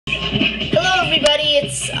Hello everybody,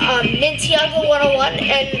 it's Nintiago 101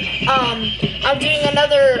 and I'm doing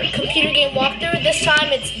another computer game walkthrough. This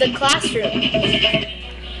time it's the classroom.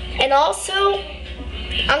 And also,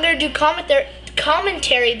 I'm going to do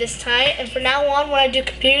commentary this time, and from now on when I do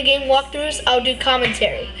computer game walkthroughs, I'll do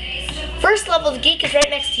commentary. First level, the geek is right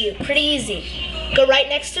next to you, pretty easy. Go right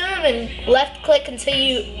next to him and left click until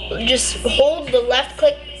you just hold the left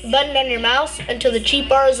click button on your mouse until the cheat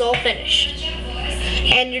bar is all finished.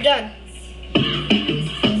 And you're done.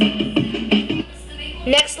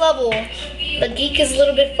 Next level, the geek is a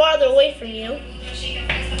little bit farther away from you.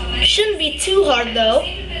 Shouldn't be too hard though.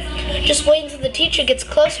 Just wait until the teacher gets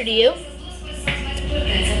closer to you.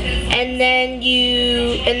 And then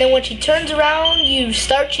when she turns around, you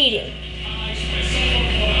start cheating.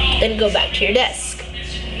 Then go back to your desk.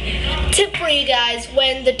 Tip for you guys,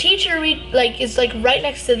 when the teacher is right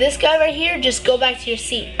next to this guy right here, just go back to your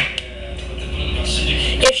seat.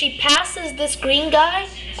 If she passes this green guy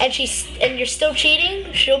and you're still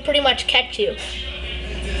cheating, she'll pretty much catch you.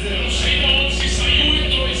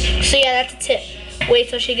 So yeah, that's a tip. Wait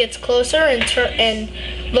till she gets closer and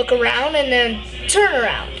look around and then turn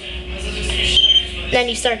around. Then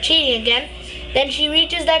you start cheating again. Then she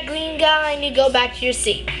reaches that green guy and you go back to your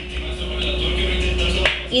seat.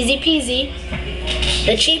 Easy peasy.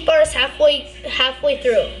 The cheat bar is halfway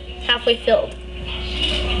filled.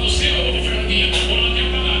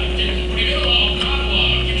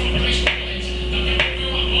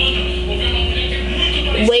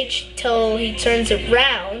 Wait till he turns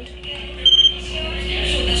around.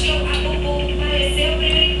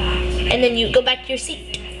 And then you go back to your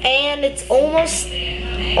seat. And it's almost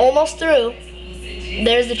through.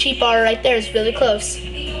 There's the cheat bar right there. It's really close.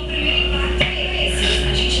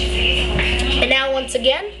 And now once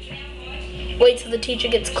again, wait till the teacher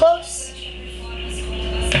gets close.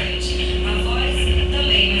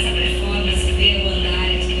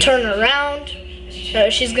 Turn around.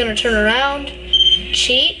 She's gonna turn around.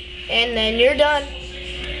 Cheat, and then you're done.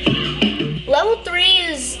 Level 3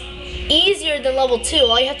 is easier than level 2.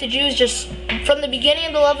 All you have to do is just, from the beginning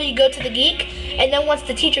of the level, you go to the geek, and then once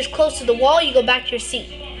the teacher's close to the wall, you go back to your seat.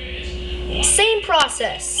 Same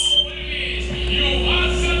process.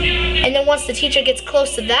 And then once the teacher gets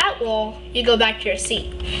close to that wall, you go back to your seat.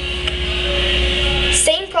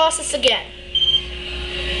 Same process again.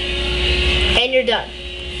 And you're done.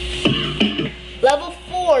 Level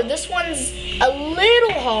 4, this one's a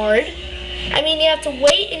little hard. I mean, you have to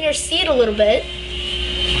wait in your seat a little bit.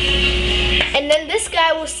 And then this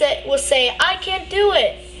guy will say, I can't do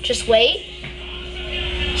it. Just wait.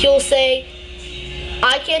 He'll say,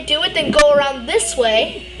 I can't do it, then go around this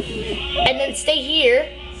way. And then stay here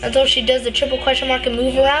until she does the triple question mark and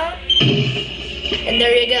move around. And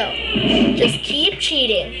there you go. Just keep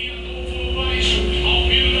cheating.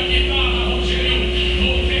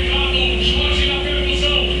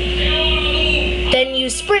 Then you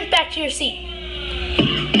sprint back to your seat.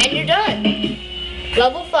 And you're done.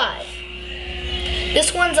 Level 5.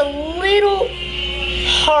 This one's a little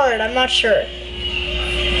hard, I'm not sure.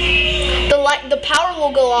 The power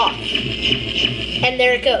will go off. And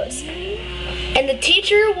there it goes. And the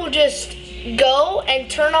teacher will just go and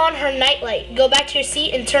turn on her nightlight. Go back to your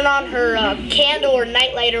seat and turn on her candle or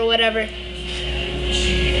nightlight or whatever.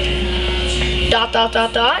 Dot, dot,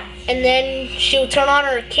 dot, dot. And then she'll turn on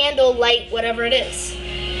her candle light, whatever it is.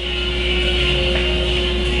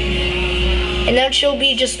 And then she'll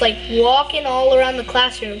be just like walking all around the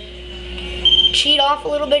classroom. Cheat off a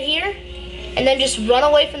little bit here, and then just run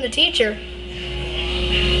away from the teacher.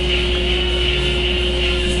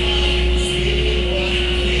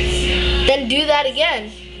 Then do that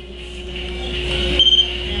again.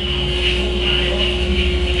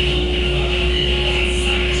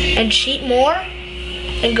 And cheat more,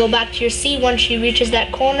 and go back to your seat once she reaches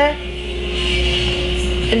that corner.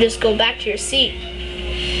 And just go back to your seat.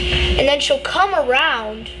 And then she'll come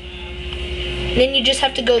around, and then you just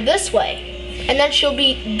have to go this way. And then she'll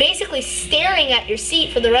be basically staring at your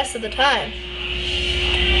seat for the rest of the time.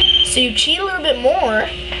 So you cheat a little bit more,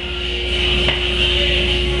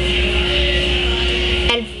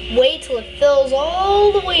 and wait till it fills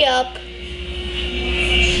all the way up.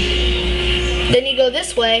 Then you go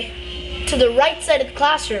this way, to the right side of the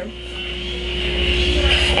classroom,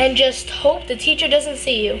 and just hope the teacher doesn't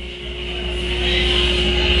see you.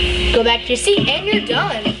 Go back to your seat, and you're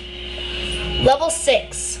done. Level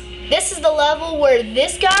 6. This is the level where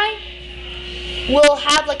this guy will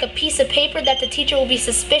have like a piece of paper that the teacher will be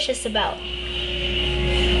suspicious about.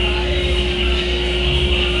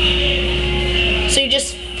 So you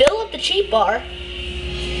just fill up the cheat bar,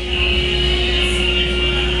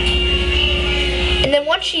 and then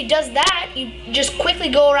once once she does that, you just quickly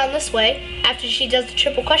go around this way after she does the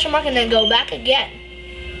triple question mark and then go back again.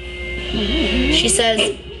 She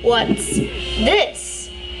says, "What's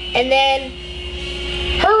this?" And then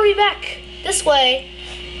hurry back this way.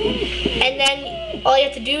 And then all you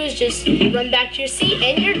have to do is just run back to your seat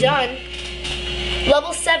and you're done.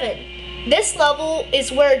 Level 7. This level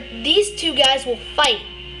is where these two guys will fight.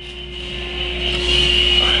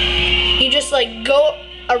 You just like go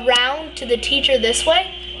around to the teacher this way.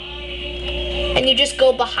 And you just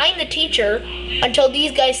go behind the teacher until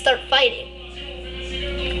these guys start fighting.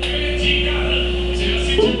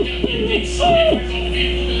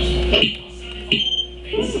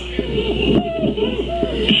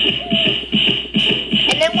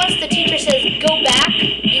 And then once the teacher says go back,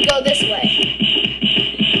 you go this way.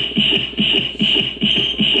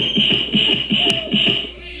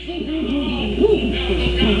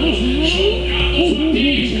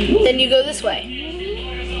 Then you go this way.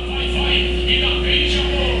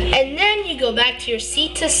 And then you go back to your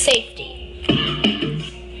seat to safety.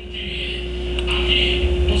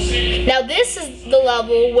 Now this is the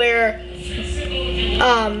level where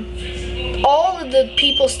all of the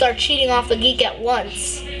people start cheating off the geek at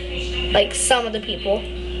once. Like some of the people.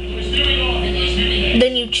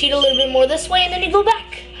 Then you cheat a little bit more this way and then you go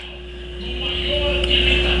back.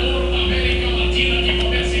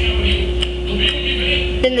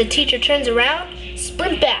 Then the teacher turns around,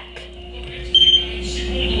 sprint back.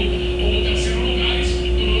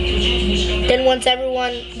 Then once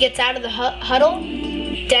everyone gets out of the huddle,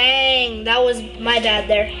 dang, that was my bad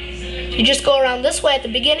there. You just go around this way at the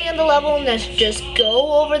beginning of the level and then just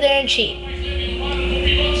go over there and cheat.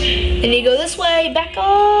 Then you go this way, back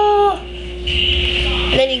off.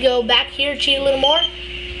 And then you go back here, cheat a little more.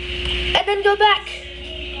 And then go back.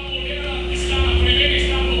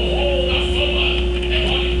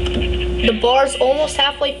 The bar's almost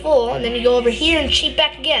halfway full, and then you go over here and cheat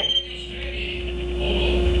back again.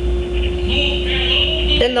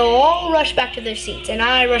 Then they'll all rush back to their seats, and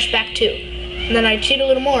I rush back too. And then I cheat a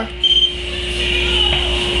little more.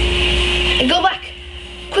 And go back,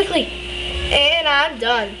 quickly. And I'm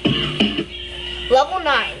done. Level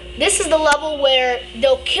 9. This is the level where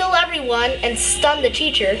they'll kill everyone and stun the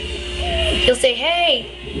teacher. He'll say, "Hey,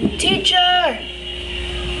 teacher!"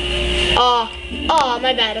 Oh,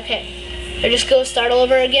 my bad, okay. Or just go start all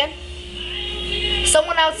over again.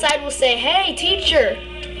 Someone outside will say, "Hey, teacher!"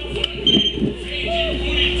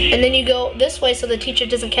 And then you go this way so the teacher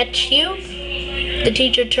doesn't catch you. The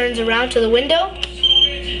teacher turns around to the window.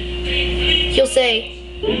 He'll say,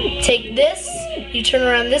 "Take this." You turn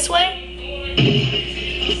around this way.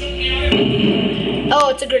 Oh,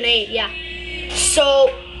 it's a grenade, yeah. So,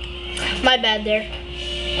 my bad there.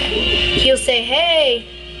 He'll say, "Hey,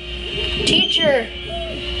 teacher."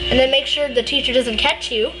 And then make sure the teacher doesn't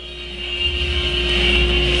catch you.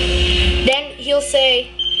 Then he'll say,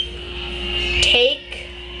 "Take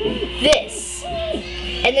this."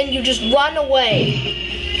 And then you just run away.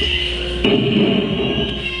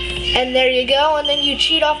 And there you go, and then you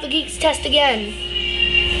cheat off the geek's test again.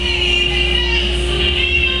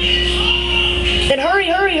 Then hurry,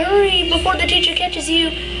 hurry, hurry before the teacher catches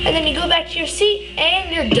you. And then you go back to your seat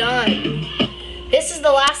and you're done. This is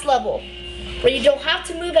the last level where you don't have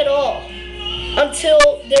to move at all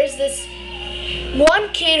until there's this one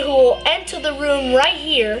kid who will enter the room right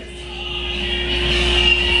here.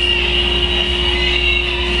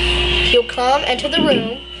 He'll come, enter the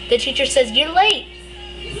room. The teacher says, "You're late."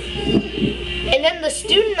 And then the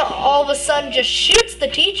student all of a sudden just shoots the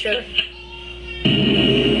teacher.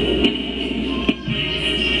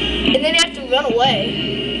 And then you have to run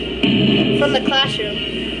away from the classroom.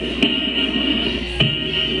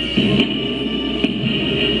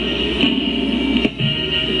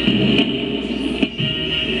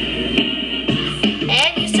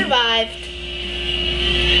 And you survived.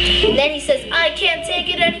 And then he says, "I can't take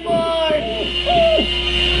it anymore."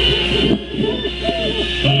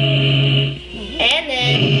 And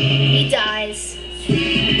then he dies.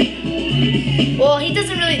 Well, he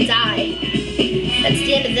doesn't really die. That's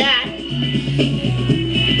the end of that.